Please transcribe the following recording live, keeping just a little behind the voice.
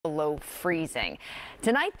below freezing.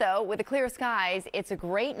 Tonight, though, with the clear skies, it's a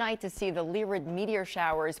great night to see the Lyrid Meteor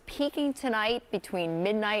Showers peaking tonight between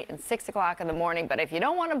midnight and 6 o'clock in the morning. But if you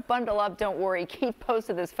don't want to bundle up, don't worry. Keith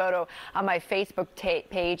posted this photo on my Facebook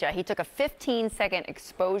page. He took a 15-second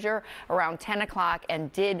exposure around 10 o'clock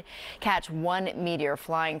and did catch one meteor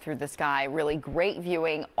flying through the sky. Really great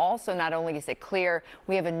viewing. Also, not only is it clear,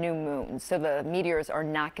 we have a new moon, so the meteors are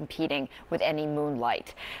not competing with any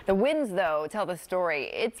moonlight. The winds, though, tell the story.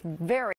 It's very